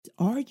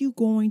Are you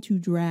going to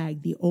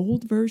drag the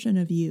old version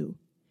of you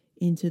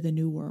into the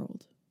new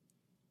world?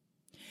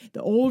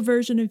 The old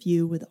version of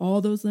you with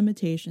all those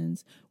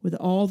limitations, with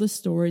all the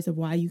stories of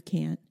why you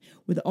can't,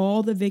 with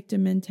all the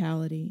victim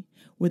mentality,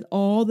 with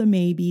all the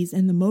maybes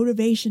and the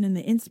motivation and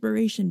the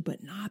inspiration,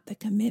 but not the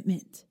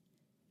commitment.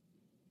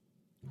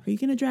 Are you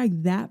going to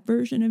drag that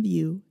version of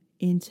you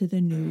into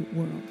the new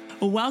world?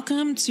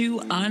 Welcome to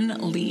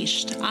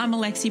Unleashed. I'm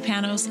Alexi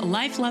Panos, a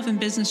life, love, and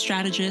business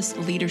strategist,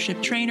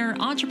 leadership trainer,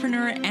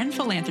 entrepreneur, and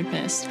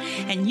philanthropist.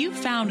 And you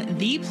found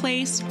the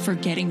place for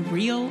getting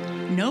real,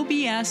 no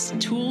BS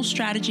tools,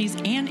 strategies,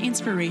 and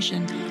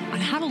inspiration on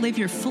how to live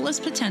your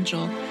fullest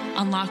potential,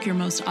 unlock your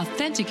most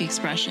authentic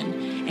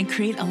expression, and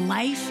create a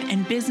life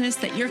and business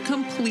that you're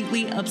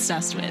completely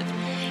obsessed with.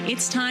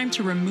 It's time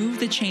to remove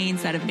the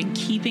chains that have been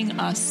keeping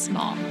us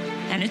small.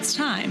 And it's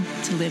time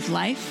to live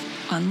life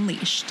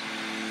unleashed.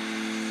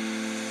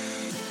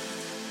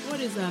 What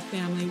is up,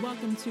 family?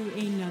 Welcome to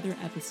another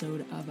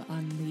episode of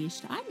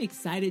Unleashed. I'm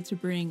excited to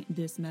bring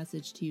this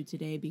message to you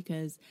today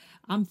because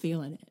I'm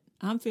feeling it.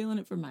 I'm feeling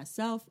it for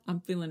myself.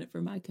 I'm feeling it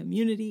for my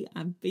community.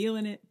 I'm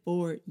feeling it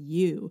for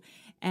you.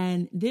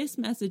 And this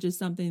message is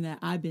something that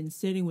I've been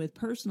sitting with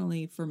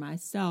personally for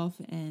myself.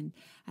 And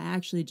I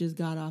actually just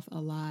got off a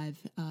live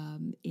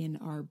in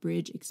our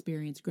Bridge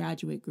Experience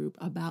graduate group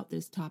about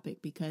this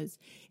topic because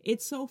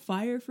it's so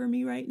fire for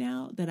me right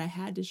now that I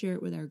had to share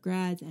it with our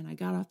grads. And I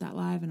got off that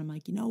live and I'm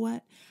like, you know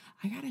what?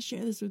 I got to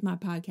share this with my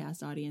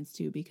podcast audience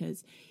too,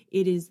 because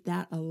it is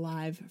that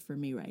alive for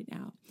me right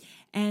now.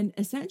 And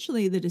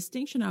essentially the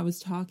distinction I was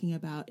talking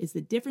about is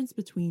the difference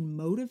between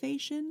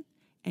motivation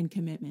and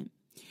commitment.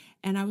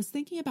 And I was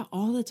thinking about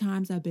all the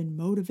times I've been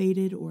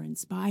motivated or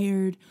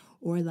inspired,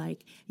 or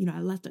like, I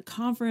left a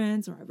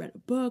conference or I read a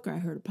book or I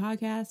heard a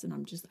podcast and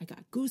I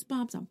got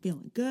goosebumps. I'm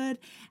feeling good.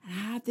 And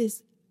I have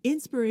this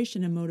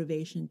inspiration and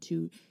motivation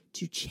to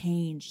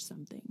change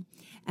something.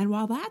 And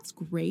while that's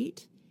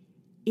great,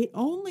 it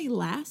only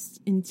lasts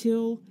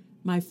until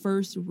my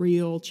first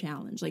real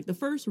challenge, like the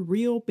first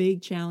real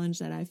big challenge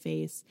that I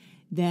face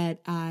that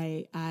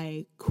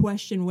I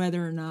question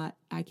whether or not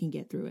I can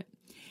get through it.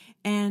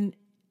 And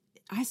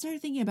I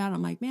started thinking about it.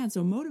 I'm like, man,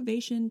 so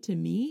motivation to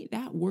me,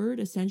 that word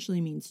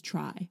essentially means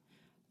try.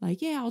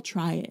 Like, yeah, I'll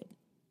try it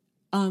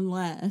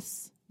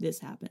unless this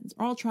happens,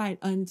 or I'll try it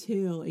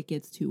until it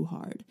gets too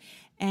hard.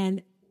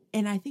 And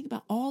I think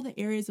about all the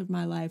areas of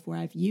my life where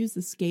I've used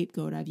the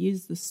scapegoat. I've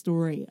used the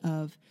story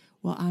of,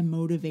 well, I'm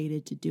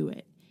motivated to do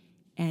it.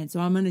 And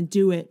so I'm going to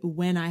do it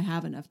when I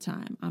have enough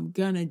time. I'm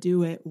going to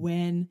do it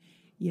when,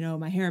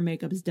 my hair and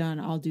makeup is done.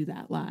 I'll do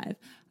that live.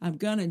 I'm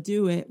going to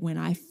do it when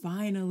I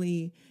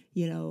finally,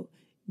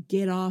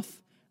 get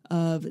off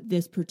of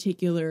this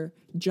particular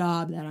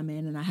job that I'm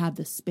in and I have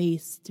the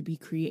space to be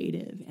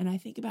creative. And I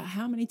think about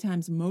how many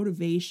times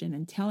motivation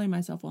and telling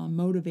myself, well, I'm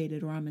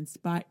motivated or I'm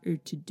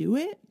inspired to do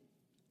it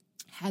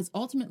has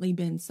ultimately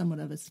been somewhat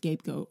of a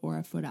scapegoat or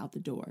a foot out the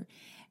door.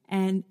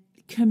 And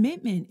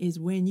commitment is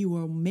when you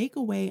will make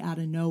a way out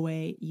of no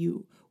way.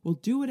 You will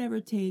do whatever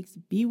it takes,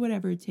 be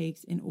whatever it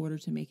takes in order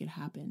to make it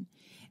happen.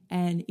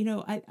 And,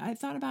 I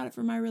thought about it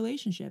for my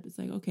relationship. It's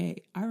like,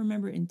 okay, I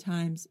remember in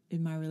times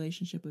in my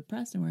relationship with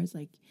Preston where it's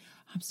like,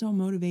 I'm so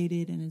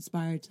motivated and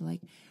inspired to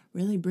like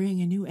really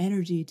bring a new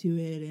energy to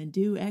it and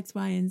do X,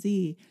 Y, and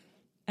Z.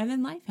 And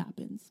then life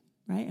happens,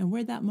 right? And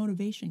where'd that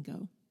motivation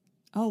go?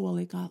 Oh, well,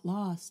 it got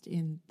lost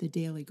in the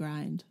daily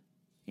grind,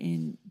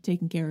 in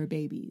taking care of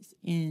babies,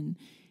 in,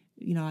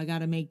 I got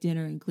to make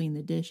dinner and clean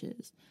the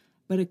dishes.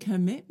 But a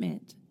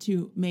commitment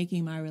to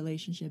making my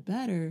relationship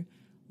better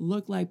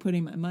looked like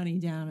putting my money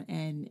down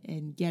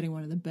and getting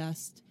one of the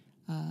best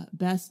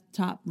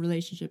top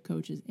relationship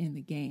coaches in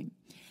the game.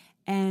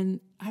 And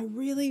I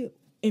really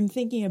am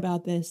thinking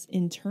about this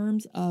in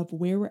terms of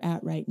where we're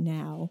at right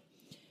now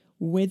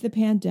with the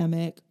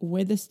pandemic,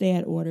 with the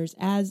stay-at orders.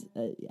 As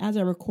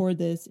I record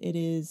this, it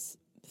is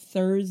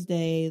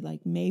Thursday,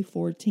 like May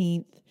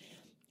 14th.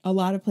 A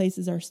lot of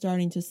places are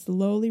starting to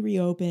slowly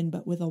reopen,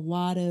 but with a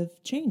lot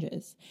of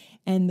changes.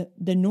 And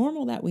the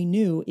normal that we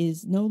knew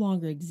is no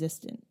longer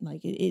existent.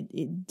 Like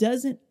it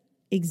doesn't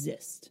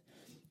exist.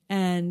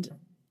 And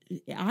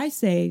I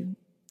say,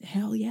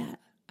 hell yeah.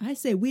 I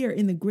say we are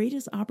in the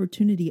greatest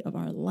opportunity of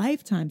our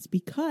lifetimes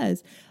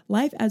because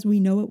life as we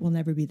know it will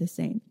never be the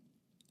same.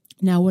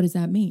 Now, what does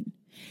that mean?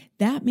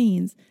 That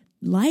means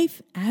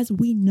life as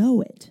we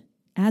know it,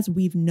 as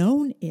we've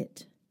known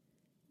it,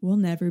 will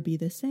never be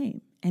the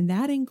same. And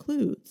that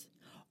includes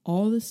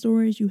all the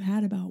stories you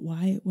had about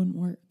why it wouldn't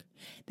work.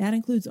 That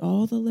includes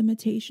all the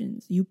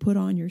limitations you put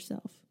on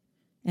yourself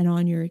and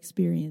on your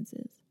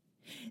experiences.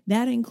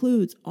 That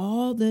includes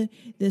all the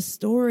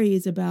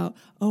stories about,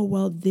 oh,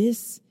 well,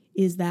 this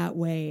is that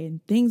way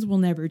and things will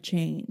never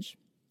change.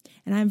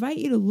 And I invite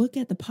you to look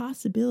at the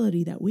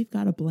possibility that we've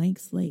got a blank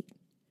slate.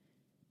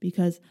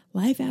 Because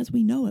life as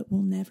we know it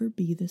will never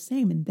be the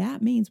same. And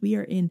that means we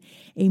are in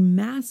a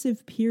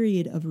massive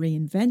period of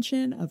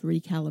reinvention, of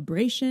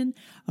recalibration,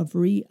 of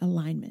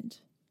realignment.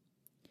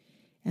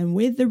 And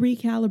with the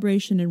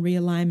recalibration and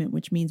realignment,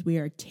 which means we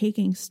are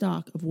taking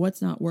stock of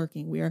what's not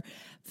working, we are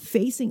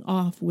facing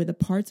off with the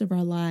parts of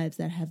our lives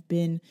that have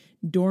been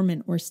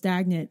dormant or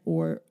stagnant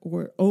or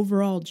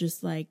overall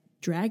just like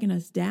dragging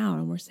us down.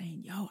 And we're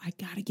saying, yo, I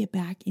got to get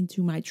back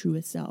into my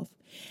truest self.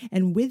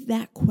 And with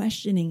that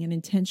questioning and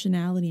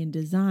intentionality and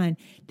design,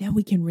 then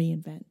we can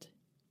reinvent.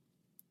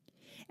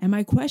 And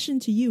my question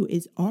to you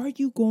is, are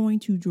you going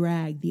to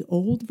drag the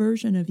old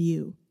version of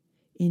you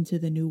into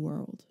the new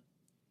world?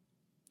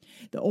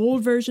 The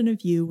old version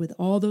of you with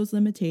all those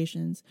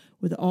limitations,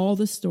 with all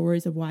the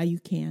stories of why you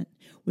can't,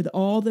 with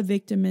all the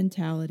victim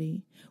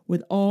mentality,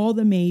 with all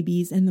the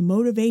maybes and the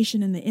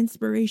motivation and the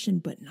inspiration,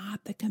 but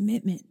not the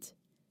commitment.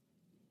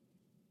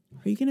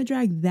 Are you going to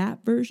drag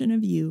that version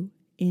of you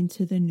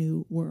into the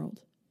new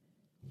world?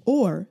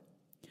 Or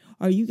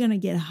are you going to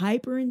get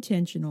hyper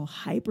intentional,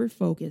 hyper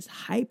focused,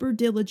 hyper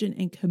diligent,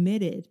 and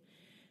committed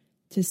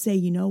to say,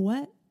 you know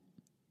what?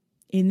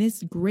 In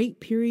this great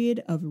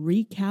period of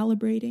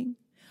recalibrating,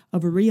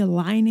 of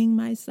realigning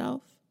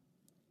myself,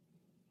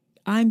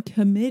 I'm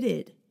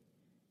committed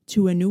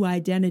to a new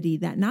identity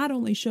that not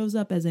only shows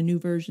up as a new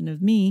version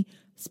of me,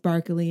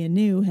 sparkly and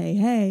new,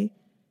 hey,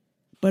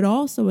 but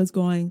also is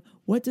going,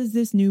 what does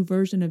this new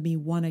version of me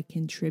want to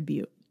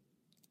contribute?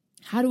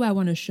 How do I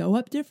want to show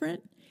up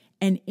different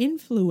and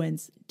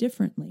influence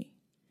differently?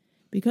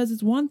 Because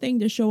it's one thing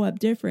to show up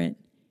different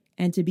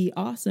and to be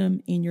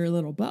awesome in your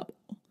little bubble,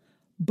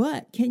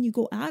 but can you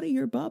go out of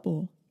your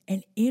bubble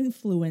and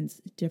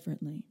influence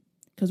differently?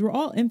 Because we're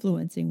all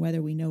influencing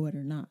whether we know it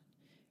or not,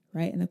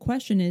 right? And the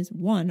question is,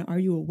 one, are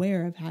you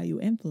aware of how you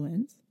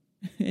influence?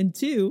 And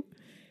two,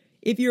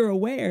 if you're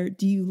aware,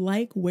 do you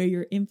like where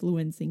you're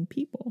influencing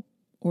people?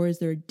 Or is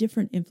there a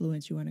different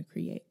influence you want to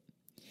create?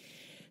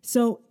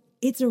 So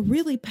it's a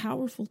really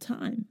powerful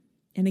time.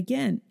 And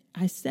again,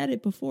 I said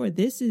it before,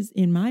 this is,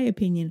 in my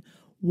opinion,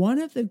 one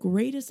of the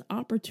greatest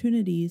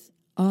opportunities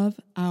of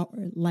our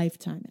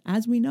lifetime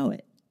as we know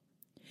it.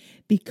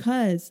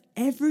 Because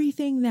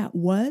everything that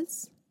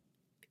was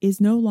is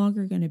no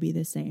longer going to be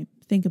the same.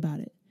 Think about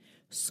it.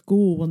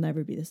 School will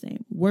never be the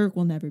same. Work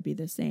will never be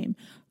the same.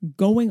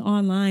 Going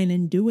online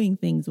and doing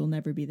things will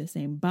never be the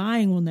same.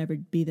 Buying will never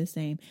be the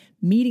same.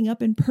 Meeting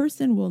up in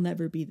person will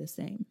never be the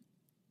same.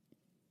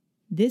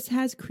 This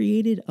has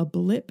created a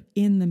blip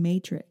in the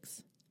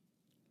matrix.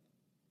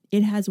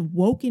 It has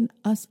woken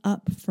us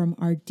up from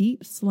our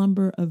deep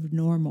slumber of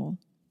normal.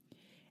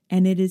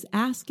 And it is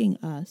asking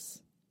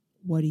us,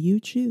 what do you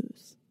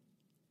choose?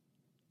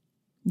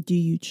 Do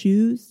you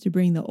choose to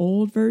bring the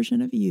old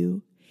version of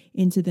you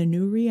into the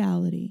new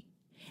reality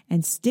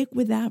and stick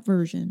with that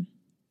version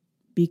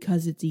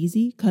because it's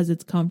easy, because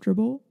it's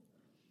comfortable?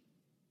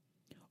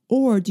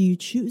 Or do you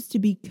choose to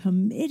be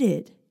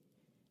committed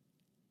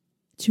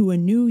to a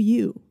new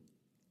you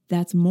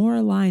that's more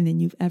aligned than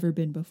you've ever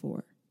been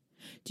before?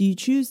 Do you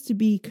choose to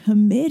be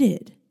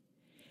committed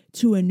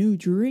to a new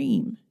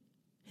dream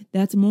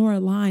that's more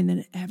aligned than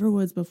it ever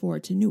was before,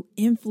 to new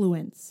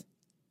influence,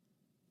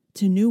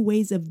 to new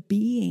ways of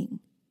being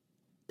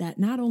that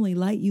not only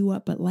light you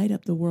up, but light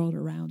up the world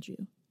around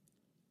you?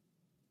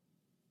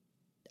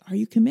 Are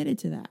you committed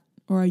to that?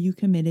 Or are you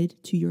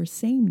committed to your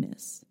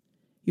sameness,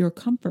 your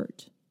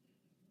comfort?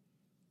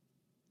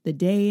 The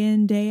day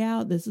in, day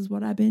out, this is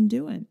what I've been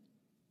doing.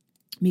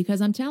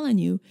 Because I'm telling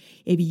you,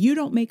 if you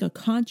don't make a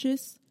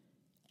conscious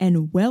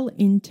and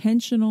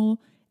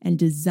well-intentional and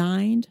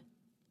designed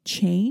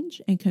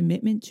change and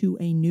commitment to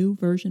a new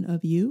version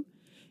of you,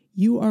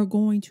 you are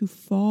going to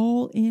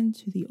fall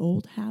into the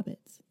old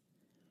habits.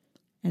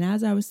 And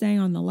as I was saying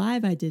on the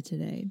live I did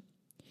today,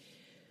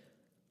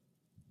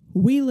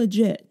 we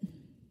legit,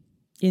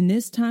 in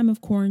this time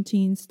of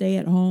quarantine, stay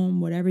at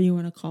home, whatever you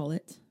want to call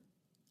it,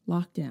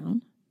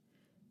 lockdown,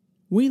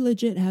 we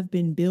legit have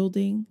been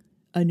building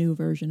a new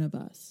version of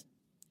us.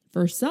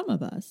 For some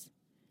of us,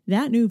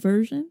 that new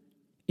version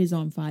is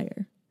on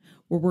fire.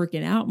 We're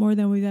working out more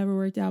than we've ever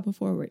worked out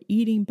before. We're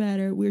eating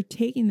better. We're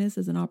taking this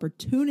as an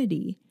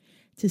opportunity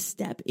to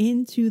step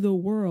into the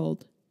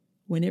world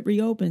when it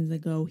reopens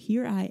and go,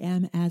 here I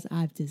am as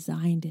I've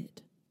designed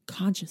it,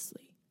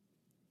 consciously,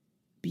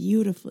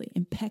 beautifully,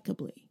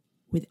 impeccably,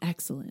 with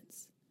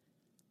excellence.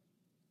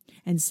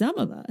 And some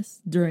of us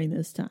during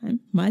this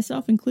time,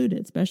 myself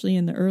included, especially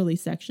in the early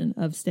section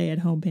of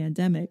stay-at-home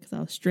pandemic, because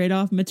I was straight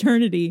off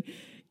maternity,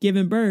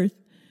 giving birth,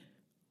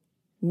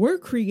 we're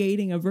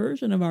creating a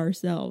version of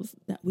ourselves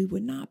that we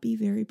would not be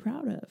very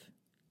proud of.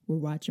 We're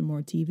watching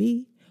more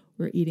TV.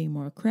 We're eating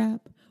more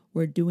crap.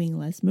 We're doing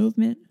less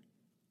movement.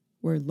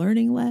 We're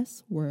learning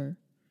less. We're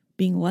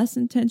being less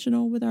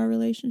intentional with our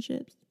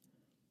relationships.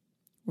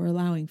 We're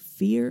allowing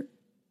fear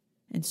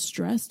and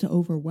stress to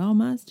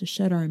overwhelm us, to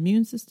shut our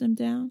immune system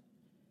down.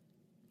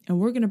 And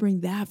we're going to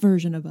bring that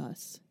version of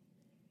us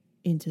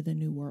into the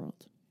new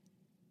world.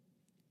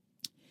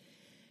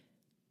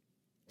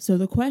 So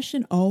the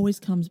question always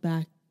comes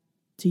back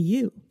to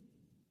you,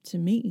 to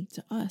me,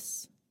 to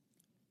us.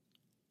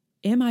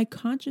 Am I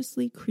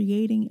consciously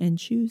creating and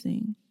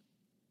choosing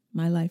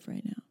my life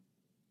right now?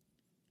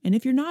 And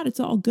if you're not, it's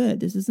all good.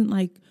 This isn't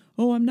like,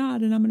 oh, I'm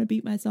not, and I'm going to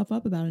beat myself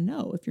up about it.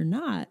 No, if you're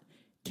not,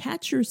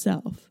 catch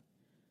yourself.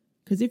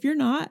 Because if you're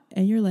not,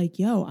 and you're like,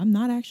 yo, I'm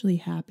not actually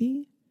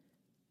happy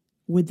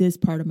with this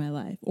part of my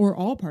life or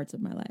all parts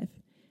of my life.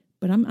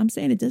 But I'm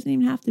saying it doesn't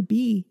even have to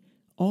be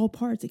all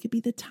parts. It could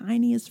be the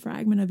tiniest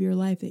fragment of your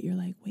life that you're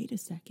like, wait a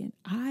second,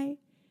 I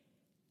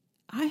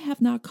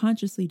have not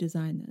consciously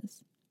designed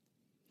this.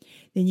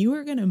 Then you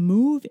are going to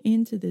move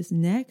into this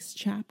next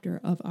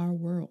chapter of our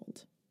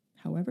world,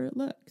 however it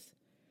looks.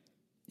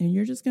 And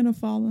you're just going to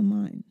fall in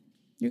line.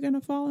 You're going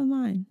to fall in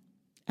line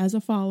as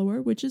a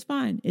follower, which is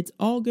fine. It's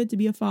all good to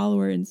be a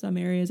follower in some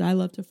areas. I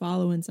love to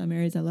follow in some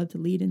areas. I love to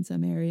lead in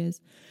some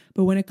areas.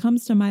 But when it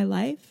comes to my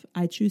life,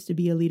 I choose to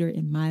be a leader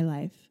in my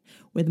life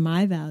with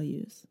my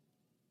values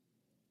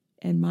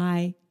and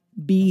my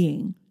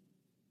being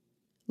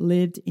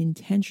lived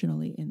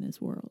intentionally in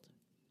this world.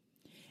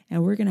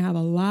 And we're going to have a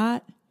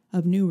lot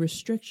of new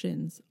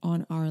restrictions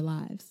on our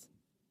lives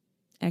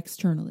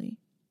externally.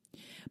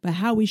 But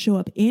how we show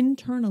up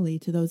internally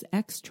to those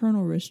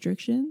external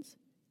restrictions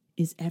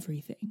is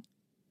everything.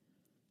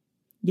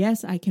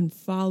 Yes, I can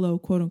follow,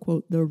 quote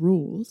unquote, the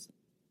rules,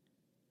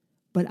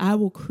 but I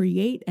will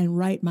create and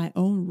write my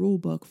own rule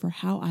book for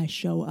how I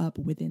show up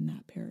within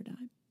that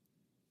paradigm.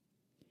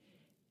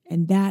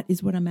 And that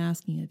is what I'm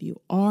asking of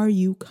you. Are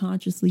you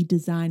consciously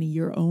designing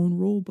your own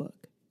rule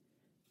book?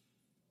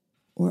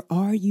 Or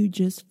are you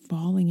just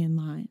falling in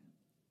line?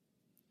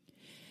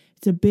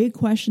 It's a big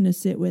question to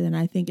sit with, and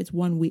I think it's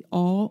one we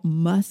all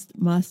must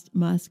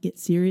get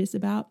serious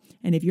about.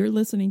 And if you're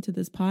listening to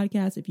this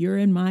podcast, if you're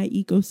in my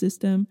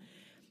ecosystem,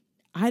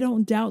 I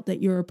don't doubt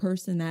that you're a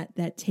person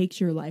that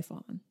takes your life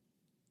on.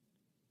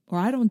 Or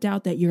I don't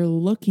doubt that you're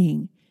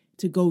looking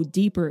to go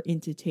deeper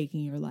into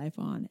taking your life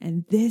on.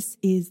 And this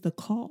is the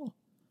call.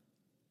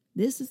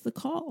 This is the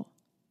call.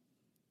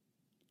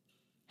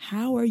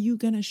 How are you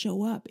going to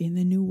show up in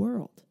the new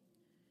world?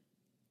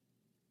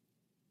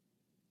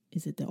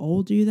 Is it the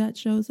old you that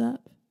shows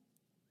up?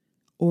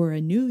 Or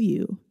a new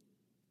you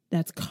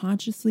that's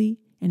consciously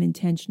and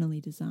intentionally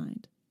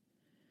designed?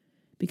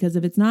 Because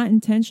if it's not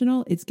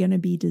intentional, it's going to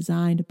be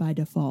designed by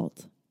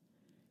default,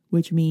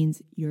 which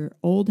means your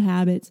old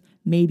habits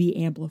may be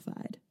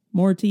amplified.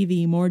 More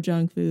TV, more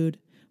junk food,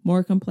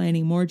 more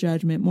complaining, more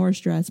judgment, more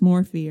stress,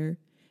 more fear,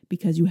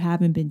 because you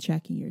haven't been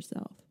checking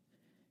yourself.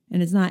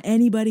 And it's not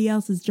anybody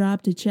else's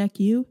job to check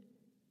you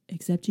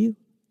except you.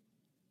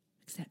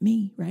 Except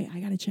me, right? I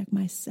got to check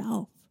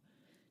myself.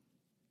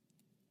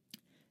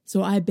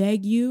 So I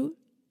beg you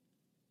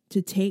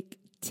to take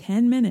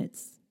 10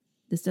 minutes.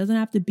 This doesn't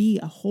have to be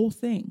a whole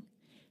thing.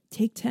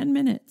 Take 10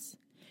 minutes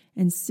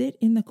and sit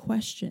in the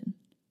question,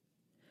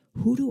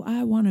 who do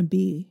I want to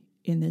be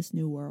in this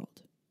new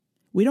world?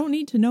 We don't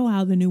need to know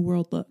how the new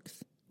world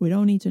looks. We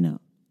don't need to know.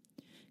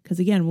 Because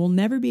again, we'll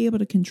never be able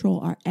to control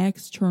our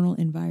external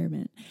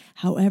environment.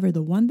 However,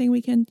 the one thing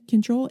we can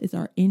control is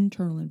our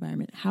internal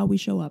environment, how we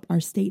show up, our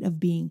state of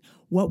being,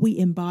 what we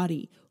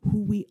embody,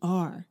 who we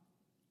are,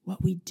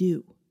 what we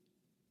do.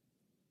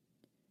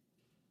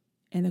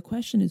 And the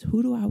question is,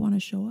 who do I want to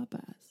show up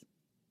as,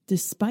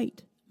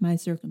 despite my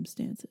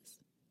circumstances?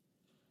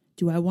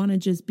 Do I want to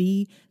just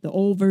be the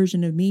old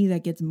version of me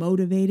that gets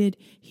motivated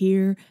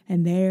here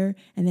and there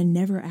and then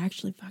never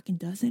actually fucking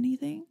does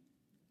anything?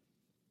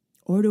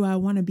 Or do I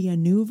want to be a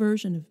new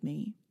version of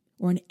me,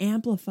 or an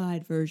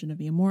amplified version of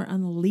me, a more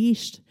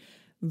unleashed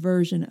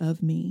version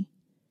of me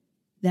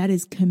that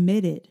is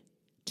committed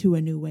to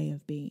a new way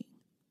of being,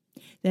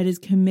 that is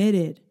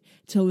committed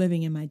to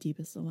living in my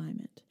deepest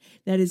alignment,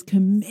 that is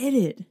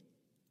committed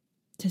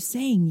to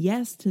saying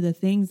yes to the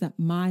things that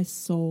my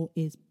soul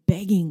is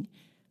begging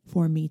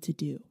for me to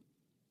do,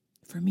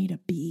 for me to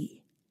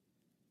be?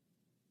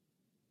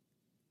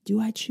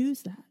 Do I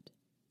choose that?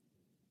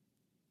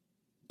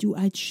 Do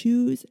I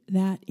choose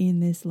that in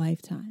this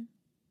lifetime?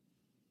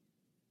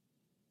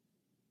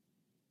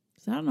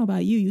 Because I don't know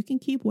about you, you can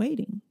keep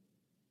waiting.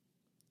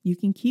 You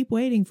can keep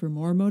waiting for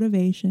more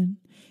motivation.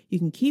 You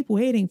can keep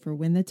waiting for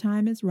when the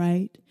time is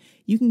right.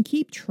 You can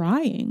keep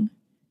trying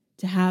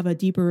to have a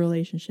deeper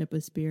relationship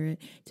with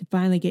spirit, to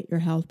finally get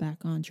your health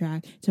back on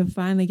track, to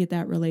finally get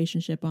that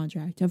relationship on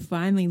track, to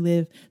finally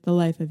live the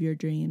life of your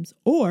dreams.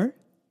 Or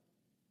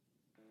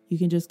you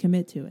can just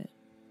commit to it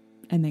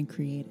and then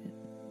create it.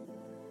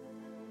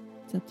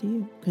 It's up to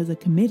you, because a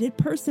committed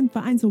person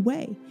finds a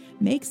way,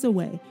 makes a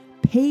way,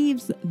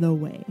 paves the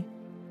way.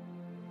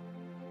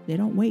 They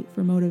don't wait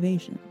for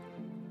motivation.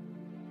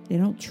 They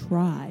don't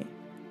try.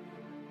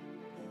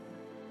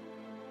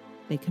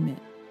 They commit.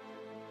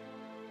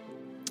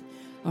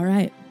 All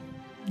right.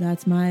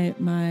 That's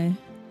my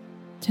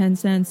 10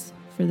 cents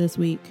for this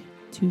week.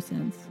 2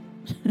 cents.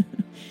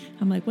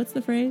 I'm like, what's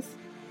the phrase?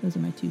 Those are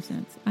my 2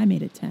 cents. I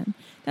made it 10.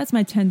 That's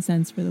my 10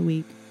 cents for the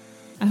week.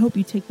 I hope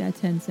you take that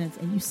 10 cents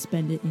and you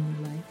spend it in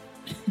your life.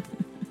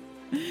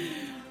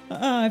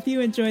 If you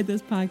enjoyed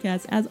this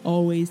podcast, as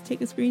always, take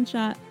a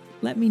screenshot.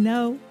 Let me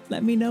know.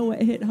 Let me know what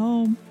hit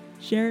home.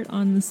 Share it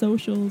on the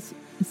socials,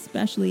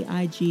 especially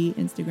IG,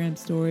 Instagram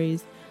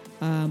stories.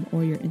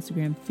 or your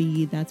Instagram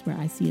feed. That's where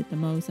I see it the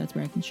most. That's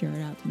where I can share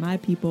it out to my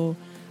people.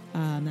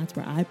 That's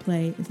where I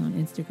play, is on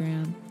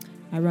Instagram.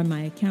 I run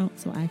my account,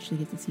 so I actually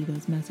get to see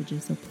those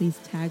messages. So please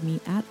tag me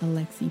at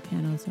Alexi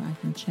Pano so I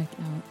can check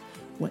out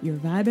what you're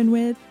vibing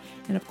with.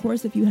 And of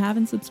course, if you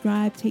haven't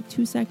subscribed, take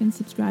 2 seconds,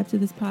 subscribe to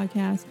this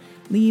podcast,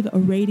 leave a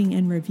rating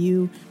and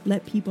review.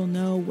 Let people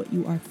know what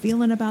you are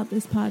feeling about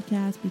this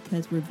podcast,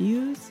 because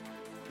reviews,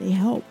 they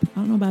help. I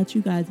don't know about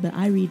you guys, but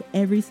I read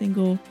every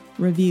single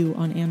review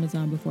on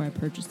Amazon before I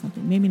purchase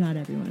something. Maybe not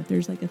everyone. If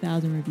there's like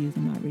 1,000 reviews,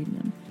 I'm not reading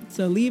them.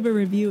 So leave a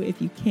review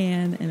if you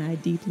can. And I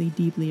deeply,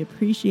 deeply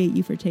appreciate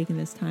you for taking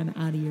this time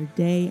out of your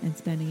day and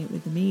spending it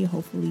with me,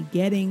 hopefully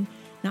getting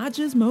not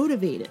just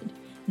motivated,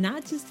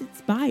 not just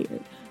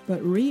inspired,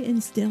 but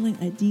reinstilling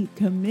a deep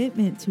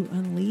commitment to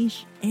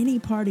unleash any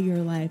part of your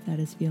life that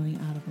is feeling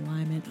out of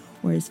alignment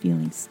or is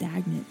feeling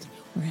stagnant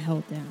or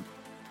held down.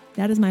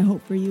 That is my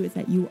hope for you, is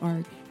that you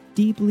are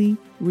deeply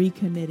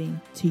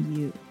recommitting to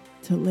you,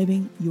 to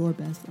living your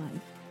best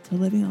life, to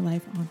living a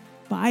life on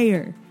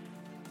fire,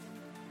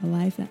 a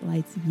life that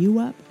lights you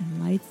up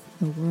and lights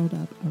the world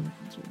up around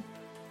you.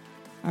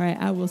 All right,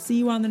 I will see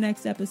you on the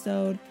next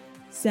episode.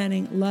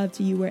 Sending love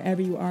to you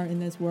wherever you are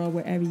in this world,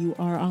 wherever you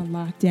are on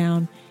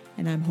lockdown.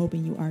 And I'm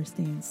hoping you are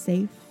staying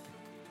safe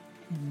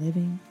and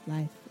living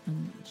life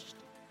unleashed.